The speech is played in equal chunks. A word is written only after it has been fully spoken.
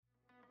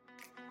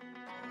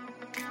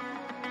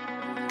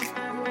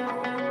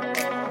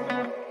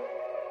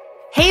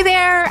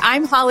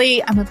I'm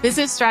Holly. I'm a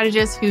business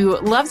strategist who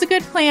loves a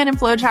good plan and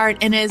flowchart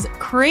and is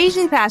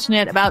crazy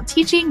passionate about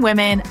teaching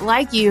women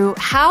like you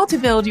how to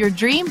build your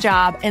dream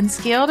job and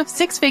scale to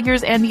six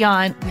figures and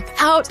beyond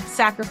without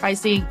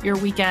sacrificing your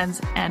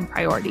weekends and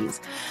priorities.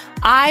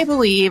 I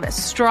believe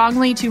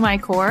strongly to my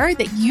core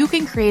that you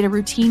can create a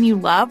routine you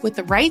love with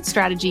the right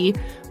strategy,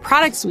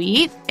 product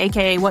suite,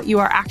 aka what you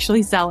are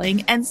actually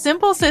selling, and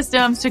simple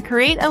systems to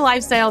create a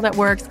lifestyle that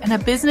works and a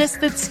business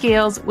that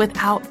scales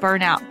without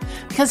burnout.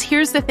 Because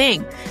here's the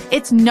thing,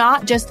 it's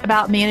not just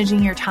about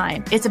managing your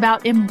time. It's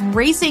about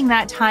embracing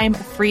that time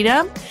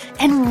freedom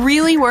and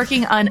really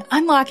working on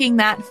unlocking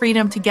that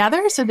freedom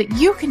together so that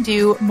you can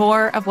do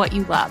more of what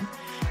you love.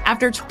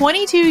 After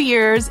 22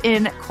 years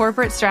in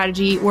corporate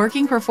strategy,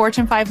 working for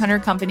Fortune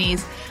 500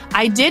 companies,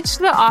 I ditched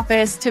the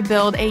office to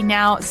build a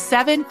now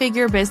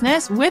seven-figure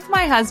business with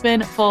my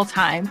husband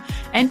full-time.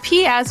 And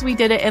P.S., we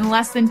did it in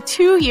less than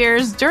 2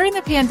 years during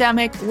the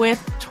pandemic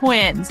with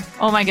twins.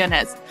 Oh my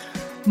goodness.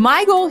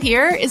 My goal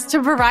here is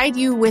to provide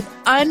you with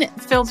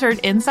unfiltered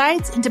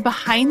insights into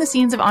behind the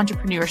scenes of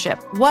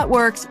entrepreneurship, what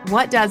works,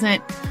 what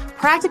doesn't,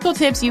 practical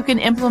tips you can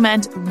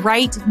implement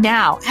right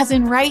now, as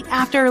in right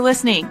after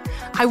listening.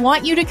 I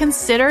want you to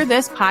consider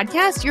this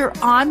podcast your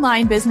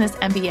online business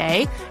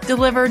MBA,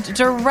 delivered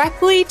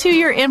directly to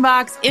your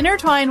inbox,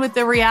 intertwined with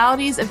the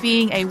realities of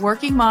being a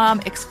working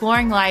mom,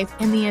 exploring life,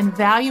 and the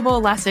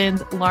invaluable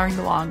lessons learned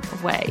along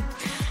the way.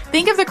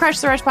 Think of the Crush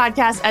the Rush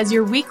podcast as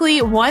your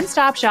weekly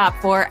one-stop shop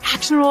for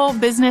actionable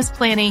business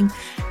planning,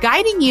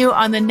 guiding you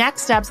on the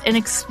next steps and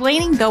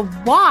explaining the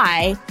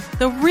why,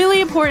 the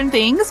really important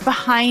things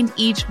behind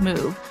each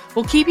move.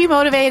 We'll keep you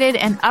motivated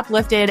and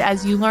uplifted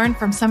as you learn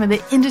from some of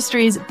the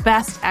industry's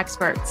best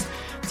experts.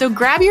 So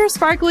grab your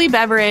sparkly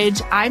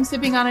beverage, I'm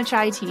sipping on a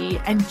chai tea,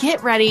 and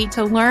get ready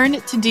to learn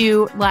to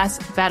do less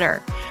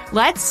better.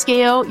 Let's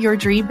scale your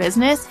dream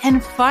business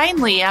and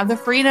finally have the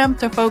freedom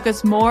to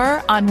focus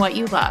more on what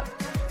you love.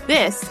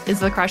 This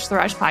is the Crush the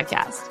Rush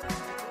podcast.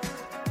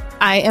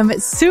 I am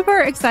super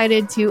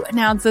excited to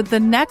announce that the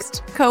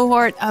next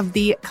cohort of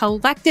the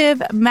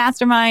Collective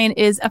Mastermind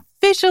is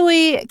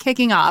officially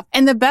kicking off.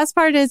 And the best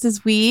part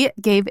is we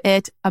gave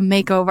it a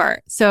makeover.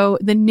 So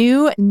the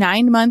new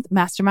 9-month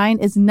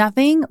mastermind is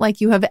nothing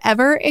like you have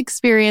ever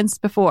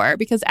experienced before,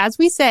 because as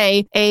we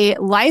say, a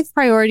life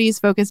priorities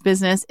focused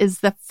business is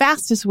the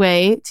fastest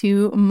way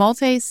to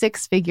multi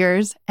six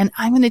figures. And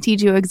I'm going to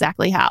teach you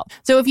exactly how.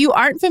 So if you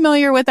aren't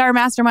familiar with our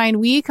mastermind,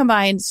 we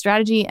combine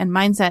strategy and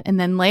mindset and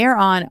then layer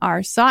on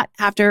our sought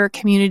after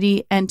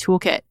community and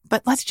toolkit.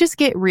 But let's just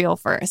get real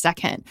for a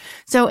second.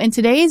 So in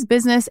today's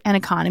business and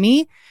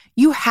economy,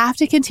 you have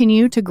to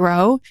continue to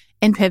grow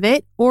and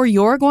pivot or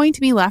you're going to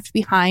be left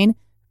behind,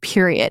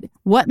 period.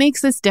 What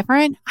makes this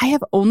different? I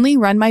have only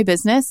run my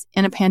business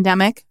in a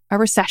pandemic, a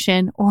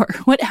recession, or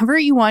whatever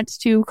you want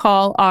to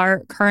call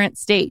our current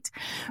state.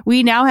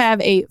 We now have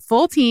a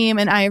full team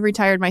and I have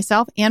retired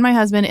myself and my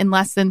husband in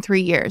less than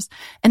 3 years.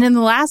 And in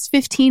the last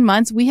 15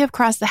 months, we have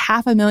crossed the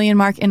 $500,000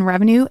 mark in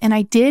revenue. And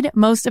I did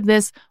most of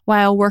this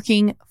while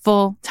working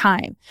full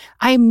time.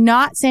 I am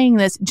not saying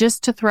this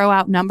just to throw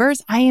out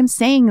numbers. I am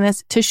saying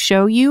this to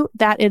show you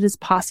that it is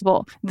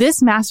possible.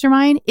 This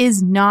mastermind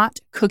is not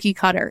cookie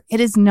cutter. It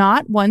is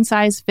not one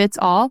size fits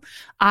all.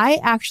 I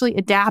actually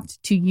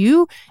adapt to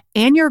you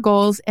and your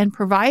goals and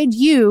provide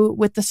you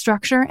with the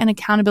structure and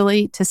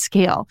accountability to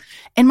scale.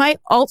 And my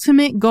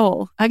ultimate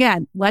goal,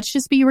 again, let's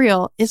just be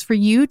real, is for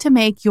you to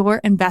make your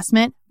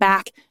investment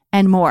back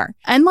and more.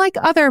 Unlike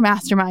other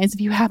masterminds, if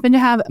you happen to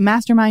have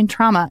mastermind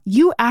trauma,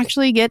 you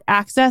actually get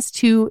access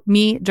to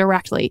me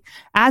directly.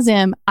 As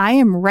in, I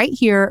am right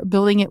here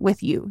building it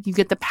with you. You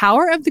get the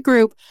power of the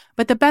group,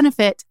 but the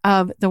benefit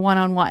of the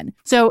one-on-one.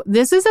 So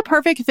this is a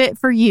perfect fit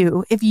for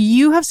you if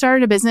you have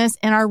started a business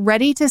and are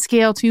ready to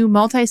scale to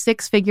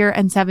multi-six figure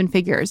and seven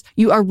figures.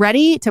 You are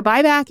ready to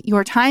buy back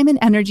your time and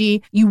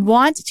energy. You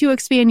want to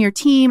expand your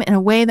team in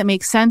a way that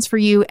makes sense for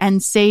you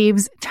and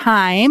saves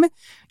time.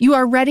 You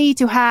are ready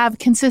to have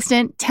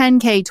consistent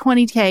 10K,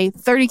 20K,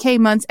 30K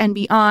months and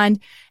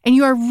beyond. And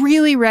you are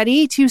really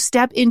ready to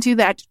step into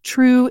that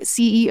true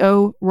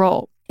CEO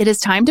role. It is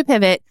time to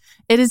pivot.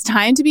 It is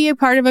time to be a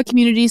part of a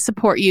community to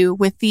support you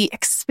with the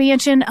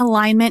expansion,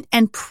 alignment,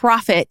 and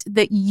profit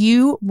that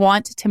you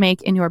want to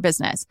make in your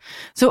business.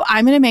 So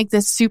I'm going to make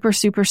this super,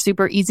 super,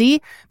 super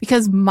easy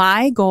because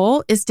my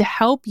goal is to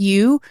help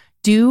you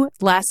do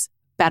less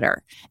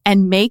better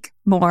and make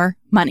more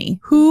money.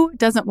 Who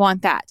doesn't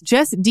want that?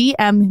 Just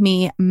DM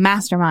me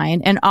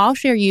mastermind and I'll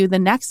share you the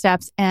next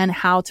steps and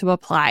how to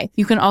apply.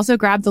 You can also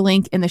grab the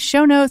link in the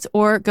show notes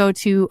or go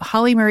to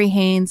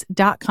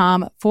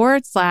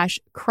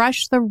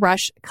hollymariehaynes.com/crush the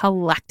rush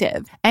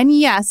collective. And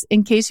yes,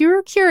 in case you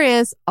were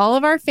curious, all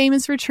of our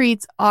famous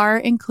retreats are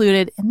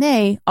included and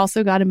they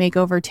also got a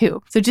makeover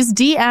too. So just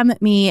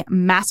DM me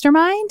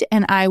mastermind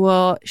and I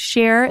will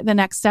share the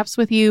next steps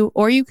with you,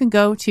 or you can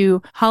go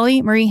to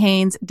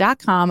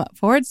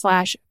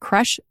hollymariehaynes.com/crush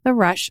the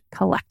rush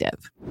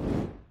collective.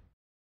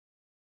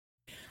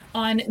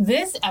 On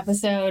this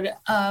episode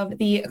of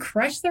the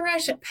Crush the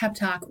Rush Pep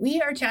Talk, we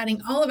are chatting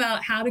all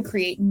about how to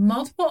create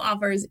multiple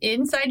offers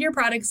inside your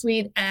product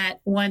suite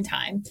at one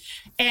time.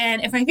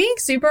 And if I'm being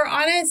super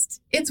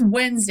honest, it's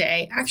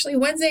Wednesday, actually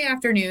Wednesday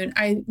afternoon.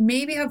 I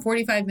maybe have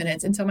 45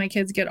 minutes until my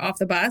kids get off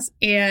the bus,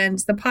 and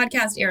the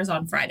podcast airs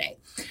on Friday.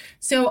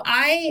 So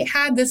I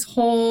had this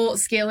whole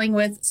Scaling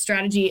with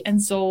Strategy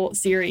and Soul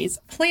series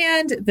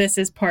planned. This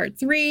is part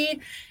 3.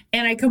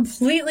 And I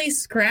completely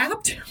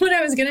scrapped what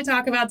I was going to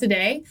talk about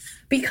today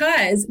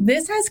because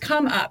this has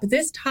come up.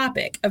 This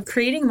topic of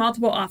creating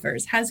multiple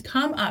offers has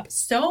come up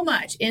so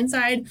much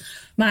inside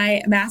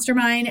my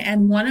mastermind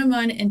and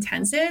one-on-one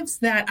intensives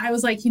that I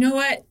was like, you know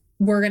what?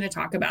 We're going to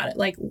talk about it.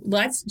 Like,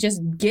 let's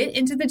just get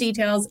into the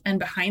details and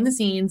behind the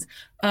scenes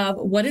of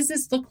what does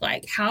this look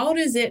like? How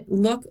does it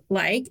look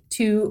like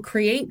to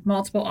create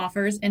multiple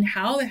offers, and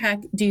how the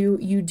heck do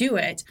you do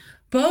it?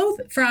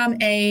 Both from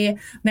a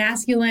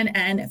masculine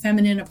and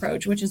feminine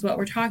approach, which is what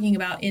we're talking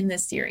about in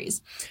this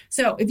series.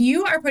 So if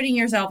you are putting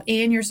yourself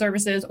and your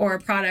services or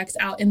products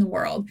out in the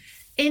world,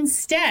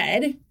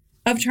 instead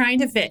of trying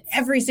to fit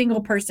every single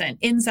person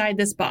inside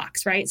this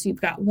box, right? So you've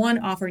got one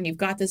offer and you've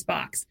got this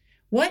box.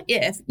 What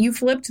if you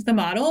flipped the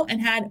model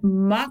and had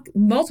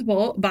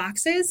multiple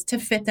boxes to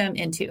fit them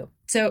into?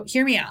 So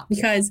hear me out,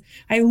 because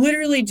I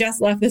literally just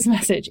left this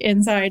message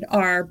inside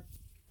our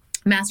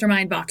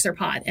Mastermind Boxer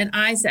Pod. And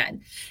I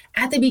said,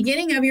 at the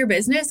beginning of your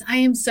business, I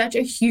am such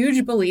a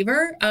huge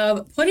believer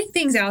of putting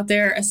things out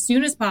there as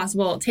soon as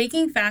possible,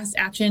 taking fast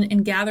action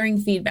and gathering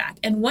feedback.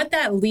 And what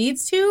that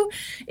leads to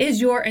is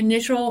your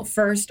initial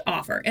first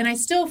offer. And I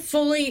still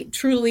fully,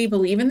 truly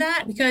believe in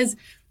that, because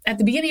at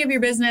the beginning of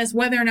your business,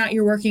 whether or not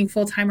you're working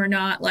full-time or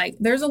not, like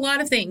there's a lot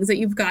of things that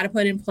you've got to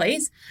put in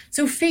place.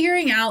 So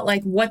figuring out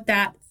like what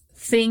that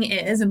thing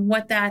is and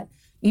what that,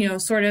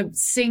 sort of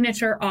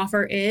signature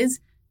offer is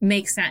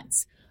makes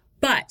sense.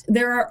 But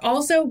there are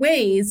also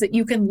ways that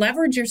you can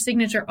leverage your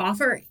signature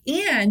offer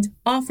and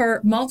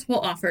offer multiple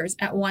offers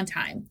at one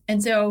time.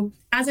 And so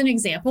as an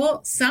example,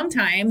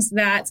 sometimes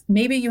that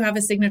maybe you have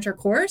a signature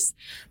course,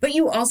 but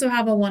you also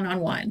have a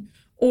one-on-one.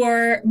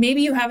 Or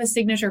maybe you have a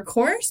signature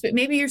course, but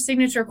maybe your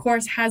signature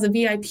course has a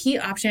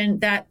VIP option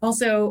that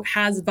also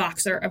has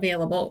Voxer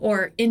available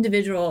or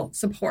individual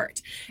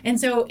support. And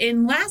so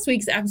in last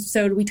week's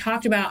episode, we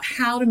talked about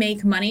how to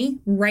make money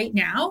right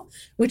now,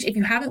 which if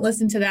you haven't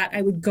listened to that,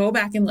 I would go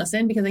back and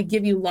listen, because I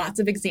give you lots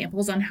of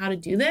examples on how to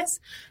do this.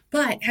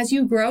 But as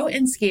you grow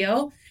and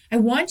scale, I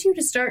want you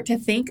to start to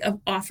think of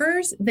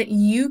offers that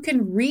you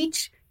can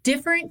reach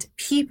different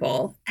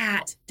people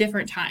at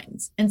different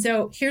times. And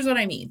so here's what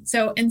I mean.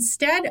 So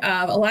instead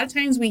of, a lot of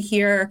times we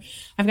hear,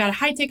 I've got a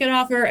high ticket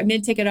offer, a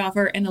mid ticket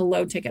offer, and a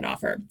low ticket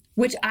offer,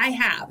 which I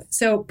have.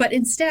 So, but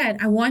instead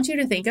I want you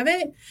to think of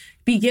it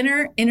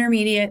beginner,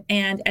 intermediate,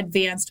 and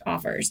advanced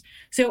offers.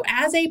 So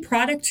as a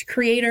product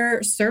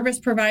creator, service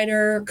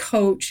provider,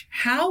 coach,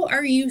 how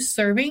are you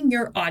serving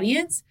your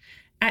audience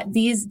at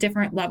these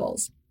different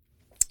levels?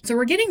 So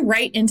we're getting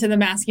right into the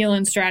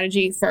masculine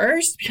strategy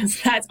first,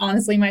 because that's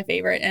honestly my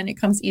favorite and it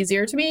comes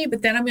easier to me.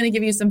 But then I'm going to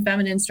give you some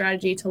feminine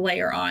strategy to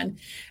layer on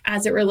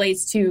as it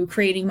relates to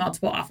creating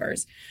multiple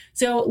offers.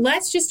 So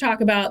let's just talk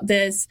about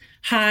this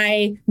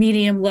high,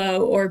 medium,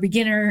 low, or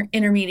beginner,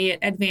 intermediate,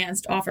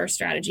 advanced offer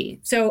strategy.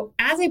 So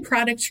as a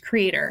product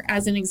creator,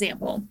 as an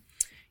example,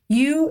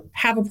 you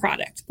have a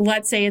product.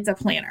 Let's say it's a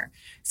planner.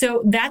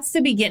 So that's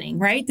the beginning,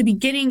 right? The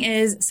beginning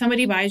is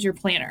somebody buys your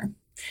planner.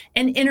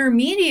 An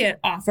intermediate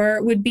offer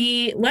would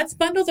be, let's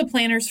bundle the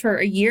planners for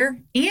a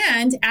year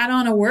and add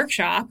on a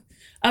workshop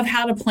of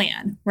how to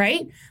plan,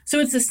 right? So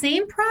it's the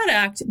same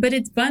product, but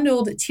it's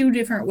bundled 2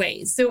 different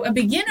ways. So a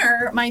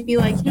beginner might be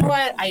like, you know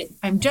what,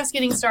 I'm just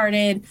getting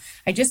started.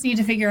 I just need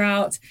to figure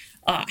out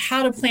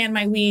how to plan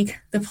my week.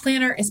 The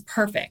planner is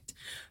perfect.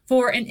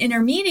 For an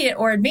intermediate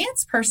or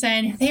advanced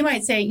person, they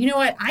might say, you know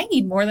what, I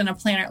need more than a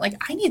planner. Like,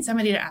 I need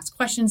somebody to ask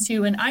questions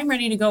to, and I'm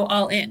ready to go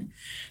all in.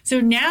 So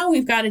now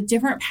we've got a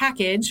different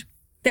package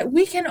that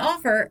we can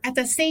offer at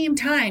the same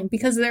time,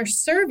 because they're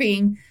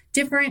serving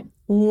different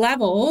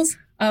levels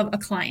of a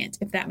client,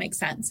 if that makes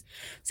sense.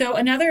 So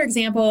another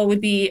example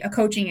would be a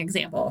coaching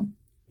example.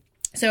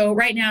 So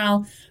right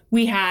now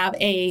we have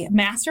a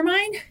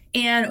mastermind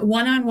and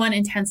one-on-one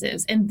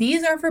intensives. And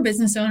these are for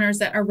business owners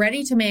that are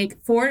ready to make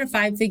 4 to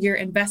 5 figure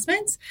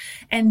investments.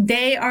 And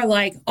they are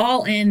like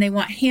all in, they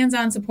want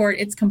hands-on support.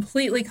 It's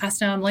completely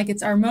custom. Like,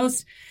 it's our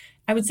most,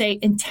 I would say,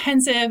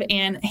 intensive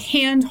and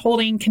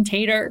hand-holding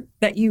container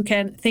that you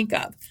can think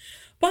of.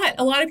 But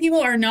a lot of people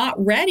are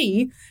not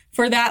ready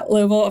for that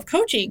level of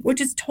coaching,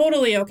 which is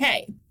totally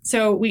okay.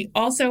 So we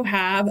also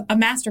have a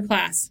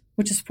masterclass,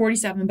 which is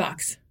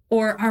 $47,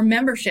 or our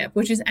membership,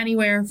 which is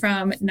anywhere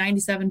from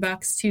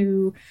 $97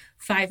 to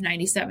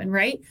 $597,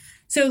 right?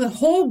 So the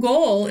whole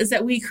goal is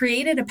that we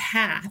created a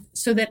path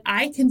so that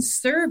I can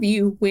serve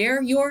you where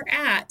you're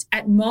at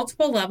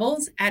multiple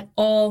levels at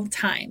all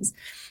times.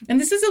 And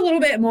this is a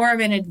little bit more of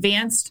an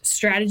advanced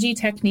strategy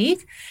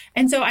technique.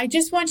 And so I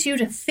just want you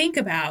to think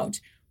about,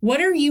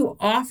 what are you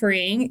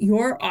offering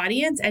your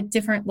audience at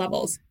different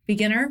levels?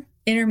 Beginner,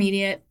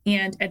 intermediate,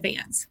 and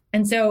advanced.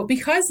 And so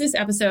because this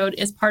episode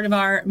is part of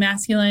our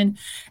masculine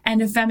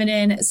and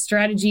feminine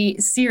strategy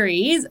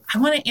series, I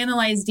want to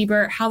analyze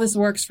deeper how this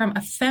works from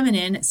a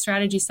feminine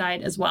strategy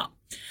side as well.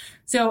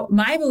 So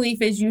my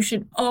belief is you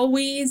should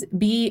always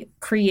be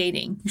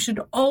creating. You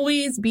should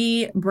always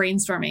be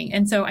brainstorming.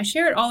 And so I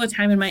share it all the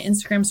time in my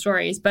Instagram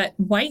stories, but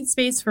white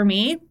space for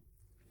me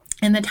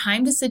and the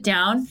time to sit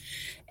down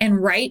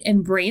and write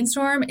and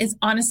brainstorm is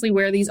honestly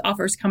where these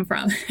offers come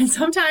from. And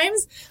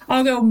sometimes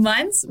I'll go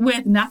months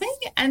with nothing.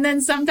 And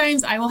then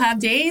sometimes I will have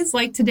days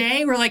like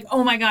today where like,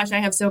 oh my gosh, I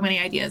have so many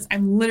ideas.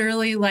 I'm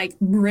literally like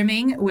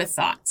brimming with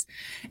thoughts.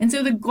 And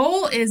so the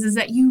goal is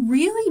that you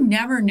really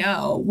never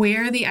know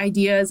where the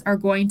ideas are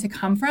going to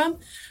come from.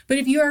 But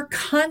if you are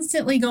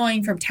constantly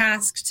going from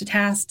task to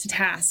task to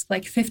task,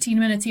 like 15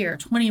 minutes here,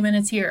 20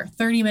 minutes here,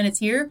 30 minutes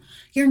here,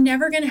 you're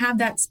never going to have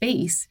that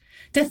space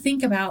to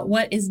think about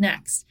what is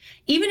next.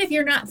 Even if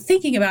you're not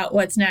thinking about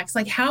what's next,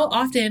 like how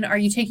often are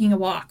you taking a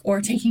walk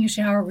or taking a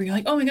shower where you're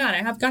like, oh my God,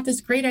 I have got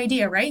this great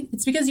idea, right?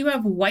 It's because you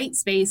have white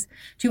space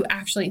to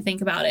actually think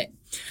about it.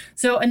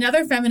 So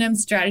another feminine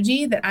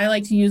strategy that I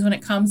like to use when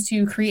it comes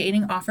to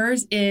creating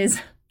offers is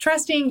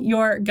trusting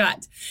your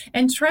gut.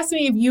 And trust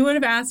me, if you would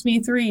have asked me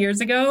 3 years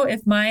ago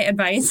if my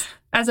advice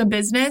as a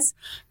business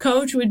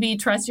coach would be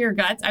trust your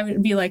guts, I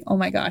would be like, oh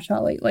my gosh,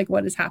 Holly, like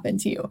what has happened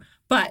to you?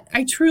 But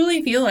I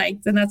truly feel like,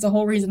 and that's the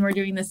whole reason we're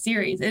doing this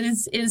series, it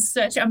is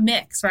such a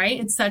mix, right?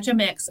 It's such a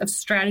mix of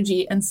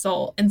strategy and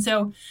soul. And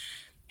so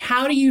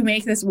how do you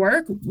make this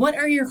work? What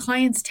are your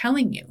clients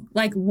telling you?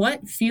 Like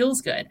what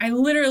feels good? I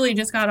literally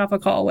just got off a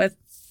call with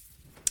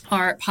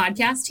our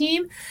podcast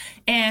team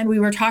and we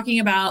were talking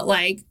about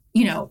like,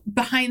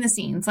 behind the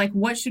scenes, like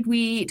what should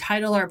we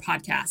title our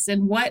podcast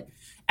and what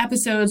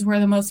episodes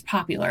were the most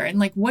popular and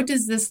like, what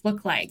does this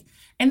look like?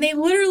 And they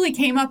literally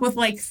came up with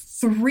like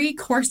 3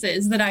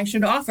 courses that I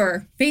should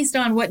offer based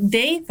on what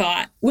they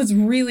thought was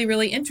really,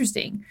 really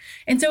interesting.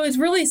 And so it's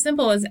really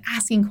simple as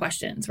asking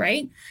questions,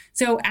 right?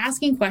 So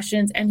asking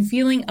questions and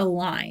feeling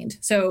aligned.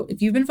 So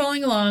if you've been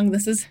following along,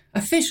 this is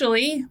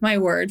officially my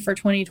word for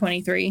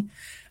 2023.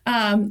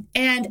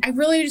 And I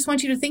really just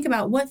want you to think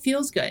about what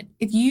feels good.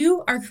 If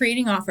you are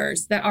creating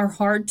offers that are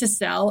hard to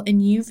sell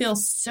and you feel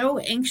so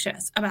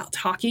anxious about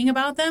talking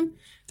about them,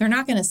 they're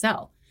not going to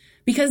sell.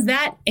 Because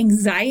that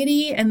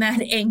anxiety and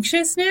that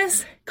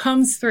anxiousness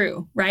comes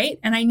through, right?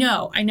 And I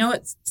know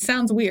it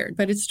sounds weird,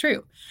 but it's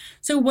true.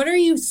 So what are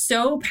you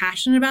so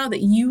passionate about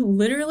that you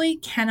literally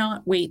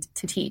cannot wait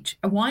to teach?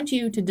 I want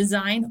you to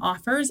design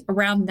offers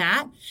around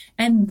that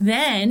and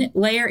then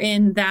layer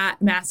in that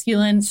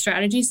masculine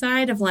strategy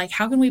side of like,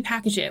 how can we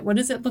package it? What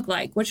does it look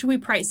like? What should we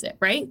price it,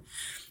 right?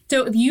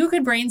 So if you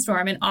could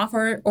brainstorm an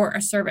offer or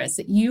a service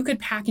that you could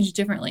package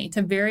differently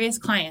to various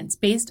clients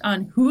based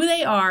on who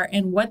they are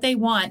and what they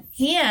want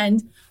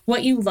and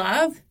what you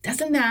love,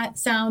 doesn't that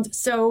sound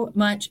so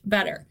much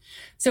better?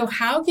 So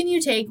how can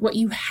you take what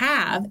you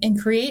have and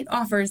create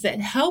offers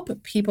that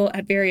help people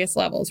at various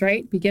levels,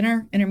 right?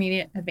 Beginner,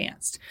 intermediate,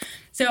 advanced.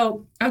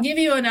 So I'll give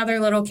you another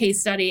little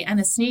case study and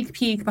a sneak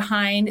peek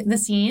behind the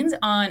scenes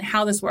on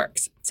how this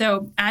works.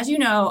 So as you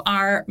know,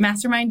 our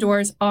mastermind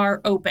doors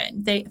are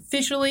open. They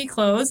officially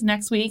close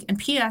next week. And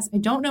P.S., I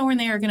don't know when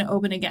they are going to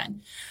open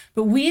again.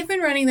 But we've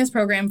been running this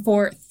program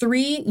for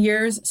 3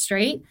 years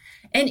straight.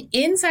 And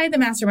inside the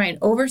mastermind,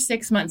 over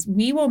 6 months,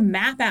 we will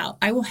map out,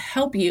 I will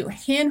help you,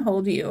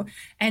 handhold you,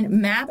 and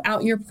map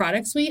out your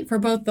product suite for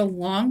both the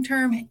long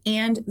term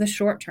and the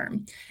short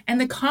term.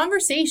 And the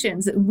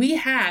conversations that we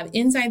have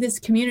inside this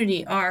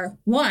community are,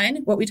 one,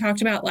 what we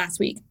talked about last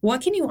week.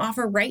 What can you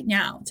offer right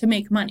now to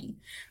make money?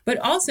 But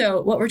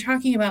also what we're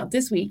talking about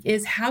this week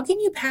is how can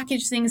you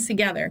package things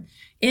together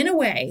in a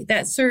way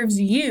that serves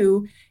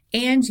you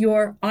and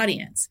your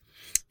audience?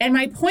 And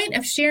my point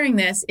of sharing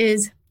this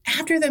is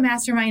after the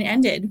mastermind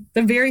ended,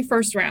 the very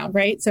first round,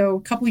 right? So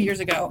a couple of years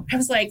ago, I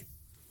was like,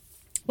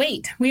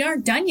 wait, we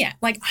aren't done yet.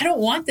 Like, I don't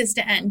want this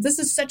to end. This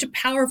is such a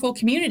powerful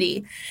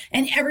community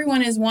and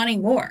everyone is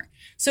wanting more.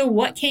 So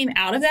what came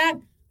out of that?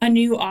 A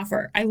new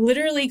offer. I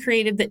literally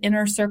created the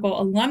Inner Circle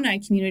alumni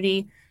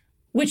community,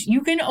 which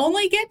you can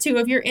only get to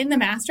if you're in the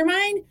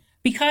mastermind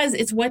because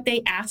it's what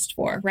they asked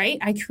for, right?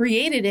 I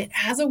created it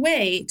as a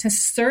way to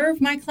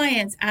serve my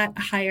clients at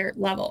a higher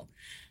level.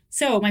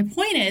 So my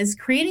point is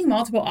creating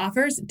multiple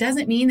offers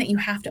doesn't mean that you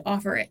have to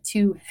offer it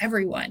to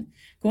everyone.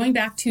 Going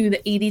back to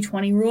the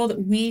 80-20 rule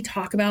that we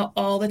talk about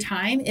all the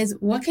time is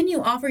what can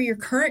you offer your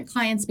current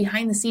clients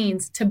behind the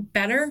scenes to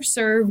better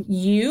serve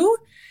you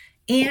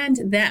and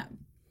them?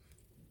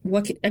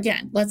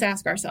 Again, let's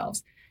ask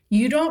ourselves.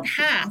 You don't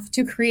have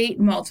to create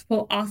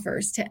multiple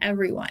offers to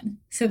everyone.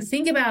 So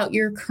think about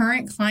your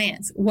current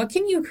clients. What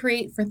can you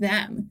create for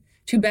them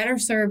to better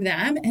serve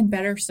them and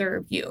better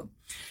serve you?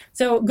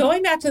 So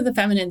going back to the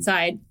feminine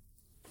side,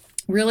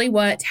 really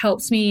what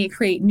helps me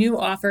create new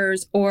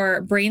offers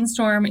or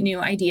brainstorm new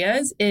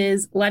ideas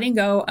is letting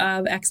go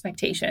of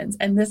expectations.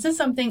 And this is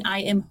something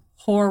I am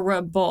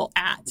horrible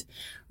at,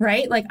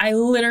 right? Like I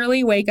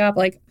literally wake up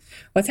like,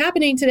 what's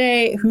happening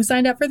today? Who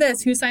signed up for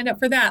this? Who signed up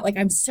for that? Like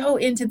I'm so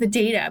into the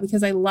data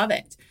because I love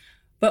it.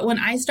 But when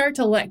I start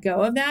to let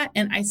go of that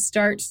and I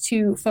start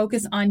to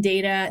focus on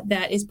data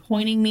that is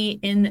pointing me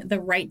in the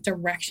right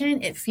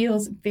direction, it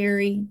feels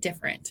very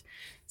different.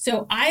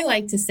 So I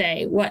like to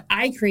say what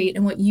I create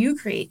and what you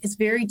create is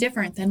very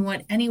different than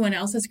what anyone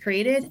else has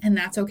created, and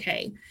that's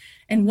okay.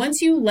 And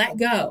once you let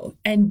go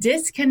and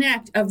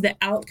disconnect of the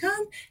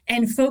outcome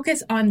and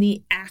focus on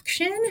the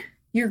action,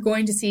 you're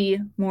going to see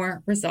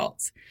more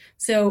results.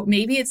 So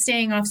maybe it's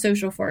staying off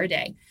social for a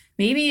day.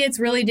 Maybe it's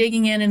really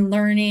digging in and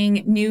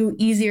learning new,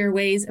 easier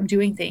ways of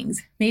doing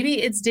things.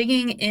 Maybe it's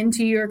digging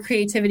into your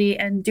creativity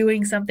and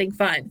doing something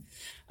fun.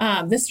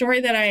 The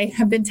story that I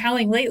have been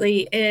telling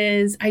lately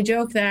is I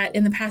joke that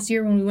in the past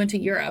year when we went to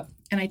Europe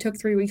and I took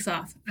 3 weeks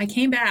off, I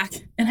came back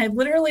and I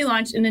literally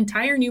launched an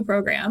entire new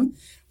program,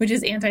 which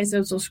is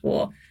Anti-Social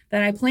School,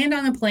 that I planned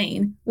on a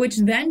plane, which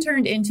then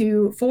turned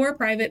into 4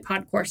 private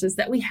pod courses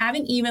that we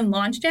haven't even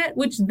launched yet,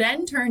 which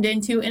then turned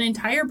into an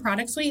entire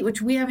product suite,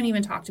 which we haven't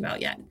even talked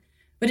about yet.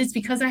 But it's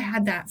because I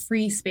had that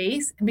free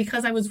space and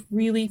because I was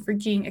really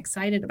freaking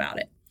excited about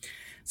it.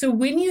 So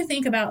when you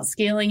think about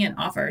scaling and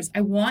offers,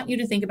 I want you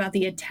to think about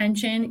the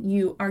attention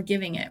you are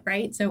giving it,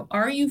 right? So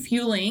are you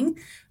fueling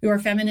your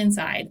feminine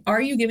side?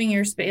 Are you giving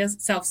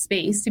yourself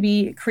space to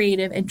be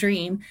creative and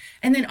dream?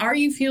 And then are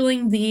you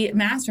fueling the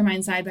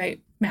mastermind side by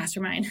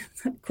mastermind?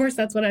 Of course,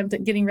 that's what I'm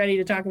getting ready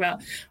to talk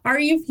about. Are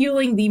you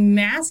fueling the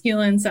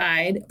masculine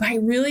side by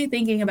really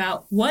thinking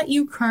about what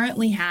you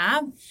currently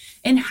have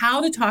and how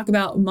to talk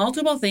about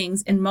multiple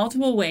things in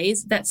multiple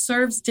ways that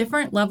serves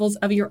different levels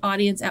of your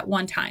audience at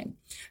one time?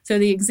 So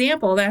the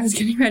example that I was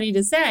getting ready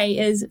to say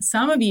is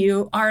some of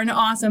you are an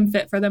awesome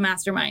fit for the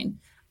mastermind.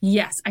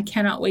 Yes, I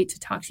cannot wait to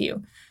talk to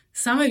you.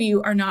 Some of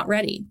you are not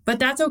ready, but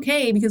that's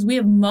okay because we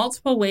have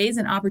multiple ways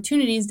and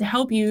opportunities to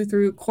help you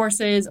through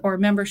courses or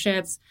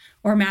memberships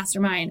or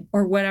mastermind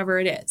or whatever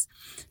it is.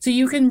 So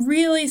you can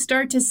really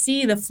start to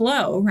see the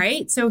flow,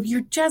 right? So if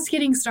you're just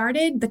getting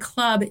started, the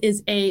club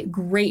is a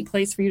great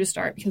place for you to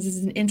start because it's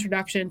an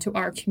introduction to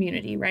our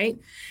community, right?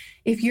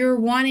 If you're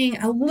wanting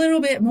a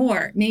little bit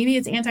more, maybe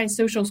it's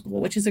Anti-Social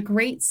School, which is a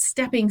great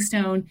stepping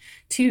stone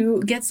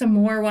to get some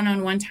more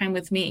one-on-one time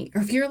with me.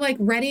 Or if you're like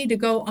ready to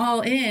go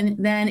all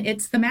in, then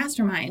it's the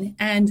mastermind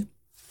and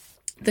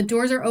the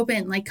doors are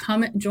open, like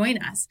come join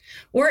us.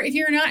 Or if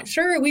you're not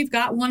sure, we've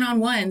got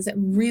one-on-ones that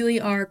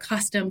really are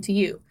custom to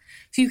you.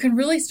 So you can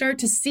really start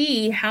to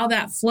see how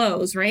that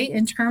flows, right?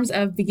 In terms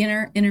of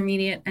beginner,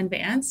 intermediate,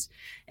 advanced,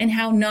 and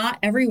how not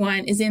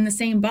everyone is in the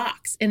same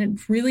box. And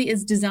it really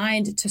is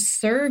designed to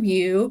serve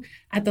you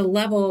at the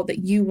level that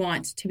you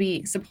want to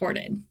be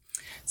supported.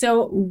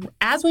 So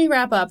as we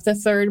wrap up the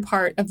third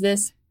part of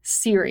this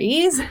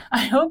series,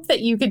 I hope that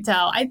you could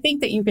tell, I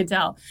think that you could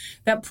tell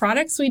that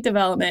product suite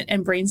development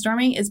and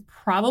brainstorming is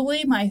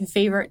probably my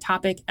favorite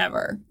topic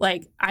ever.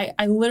 Like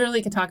I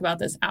literally could talk about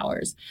this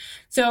hours.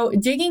 So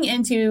digging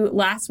into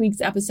last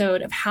week's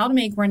episode of how to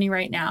make money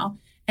right now,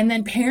 and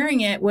then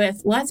pairing it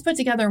with let's put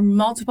together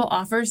multiple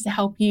offers to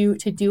help you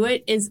to do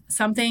it is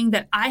something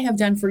that I have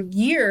done for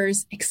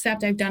years,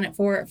 except I've done it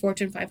for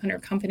Fortune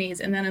 500 companies.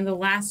 And then in the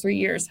last 3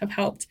 years have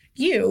helped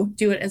you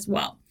do it as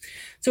well.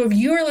 So if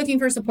you are looking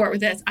for support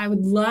with this, I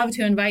would love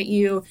to invite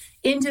you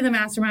into the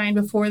mastermind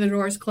before the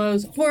doors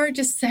close, or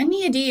just send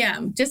me a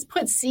DM. Just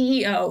put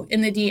CEO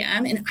in the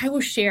DM and I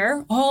will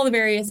share all the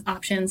various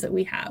options that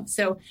we have.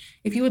 So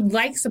if you would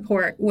like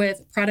support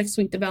with product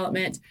suite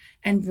development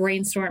and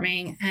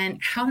brainstorming and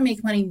how to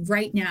make money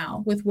right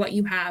now with what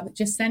you have,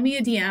 just send me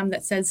a DM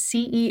that says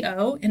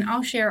CEO and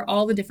I'll share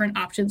all the different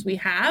options we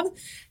have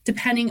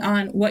depending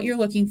on what you're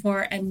looking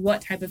for and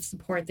what type of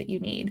support that you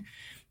need.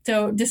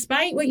 So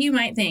despite what you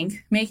might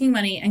think, making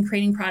money and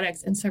creating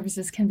products and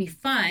services can be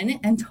fun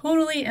and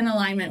totally in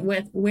alignment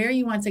with where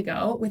you want to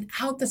go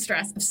without the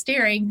stress of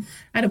staring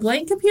at a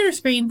blank computer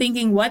screen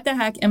thinking, what the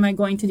heck am I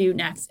going to do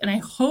next? And I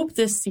hope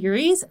this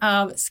series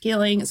of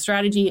scaling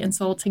strategy and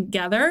soul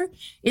together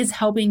is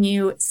helping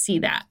you see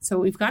that. So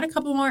we've got a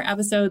couple more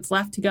episodes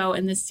left to go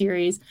in this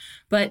series,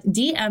 but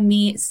DM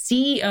me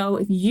CEO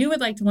if you would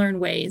like to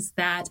learn ways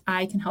that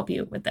I can help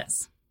you with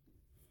this.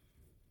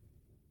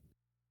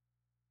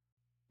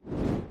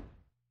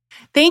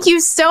 Thank you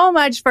so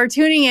much for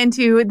tuning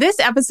into this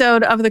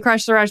episode of the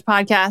Crush the Rush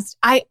podcast.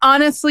 I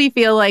honestly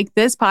feel like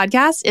this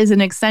podcast is an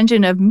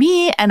extension of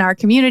me and our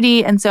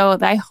community. And so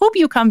I hope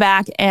you come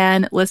back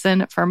and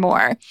listen for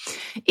more.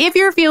 If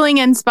you're feeling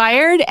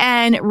inspired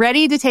and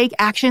ready to take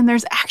action,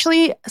 there's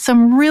actually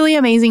some really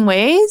amazing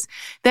ways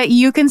that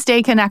you can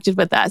stay connected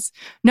with us.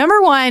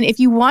 Number one, if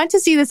you want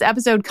to see this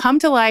episode come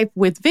to life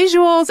with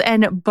visuals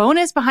and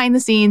bonus behind the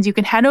scenes, you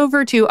can head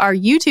over to our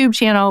YouTube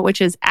channel,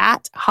 which is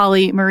at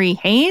Holly Marie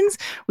Haynes.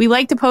 We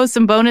like to post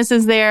some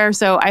bonuses there,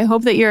 so I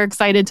hope that you're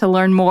excited to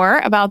learn more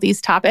about these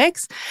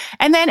topics.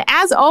 And then,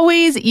 as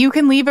always, you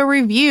can leave a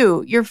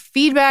review. Your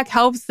feedback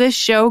helps this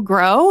show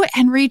grow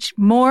and reach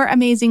more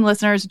amazing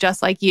listeners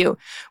just like you.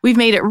 We've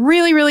made it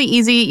really, really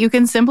easy. You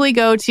can simply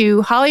go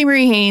to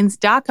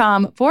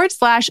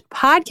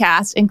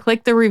hollymariehaynes.com/podcast and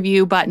click the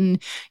review button.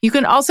 You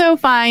can also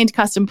find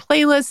custom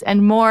playlists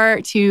and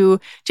more to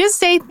just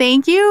say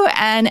thank you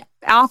and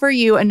offer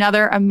you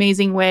another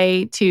amazing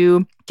way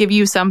to give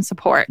you some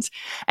support.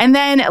 And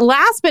then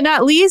last but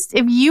not least,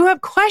 if you have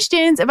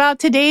questions about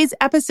today's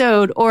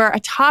episode or a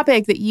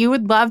topic that you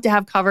would love to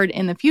have covered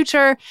in the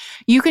future,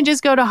 you can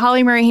just go to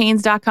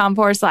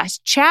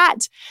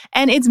hollymurrayhaynes.com/chat.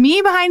 And it's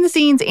me behind the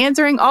scenes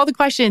answering all the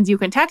questions. You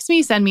can text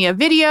me, send me a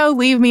video,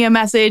 leave me a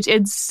message.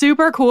 It's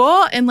super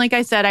cool. And like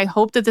I said, I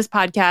hope that this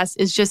podcast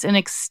is just an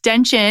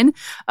extension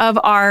of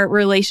our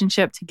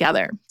relationship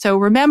together. So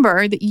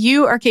remember that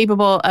you are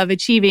capable of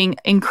achieving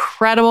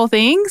incredible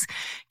things.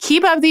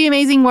 Keep up the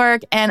amazing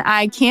work, and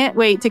I can't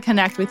wait to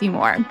connect with you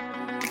more.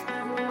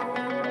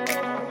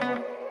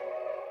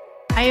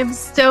 I am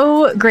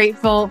so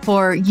grateful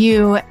for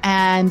you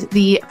and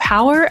the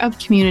power of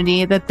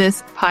community that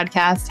this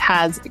podcast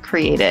has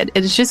created.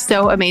 It is just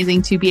so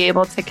amazing to be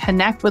able to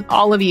connect with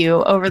all of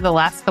you over the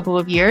last couple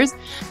of years,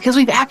 because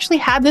we've actually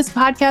had this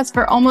podcast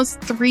for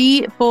almost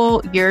 3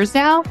 full years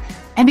now.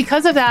 And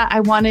because of that, I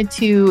wanted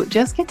to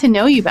just get to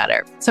know you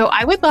better. So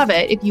I would love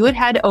it if you would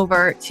head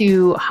over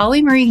to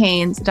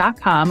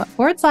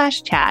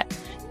hollymurrayhaynes.com/chat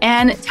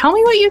and tell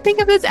me what you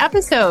think of this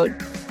episode.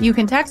 You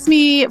can text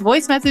me,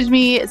 voice message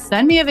me,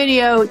 send me a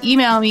video,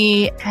 email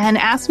me, and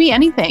ask me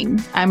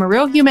anything. I'm a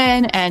real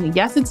human, and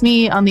yes, it's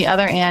me on the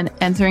other end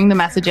answering the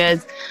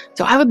messages.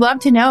 So I would love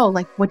to know,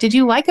 what did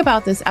you like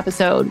about this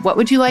episode? What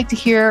would you like to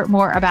hear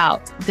more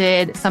about?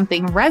 Did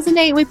something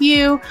resonate with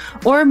you?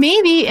 Or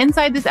maybe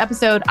inside this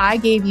episode, I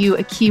gave you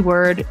a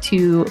keyword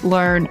to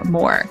learn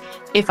more.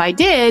 If I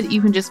did,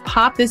 you can just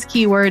pop this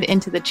keyword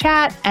into the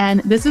chat,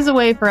 and this is a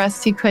way for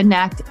us to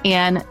connect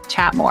and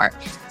chat more.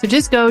 So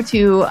just go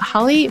to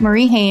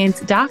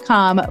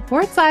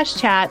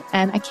hollymurrayhaynes.com/chat,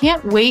 and I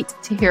can't wait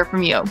to hear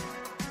from you.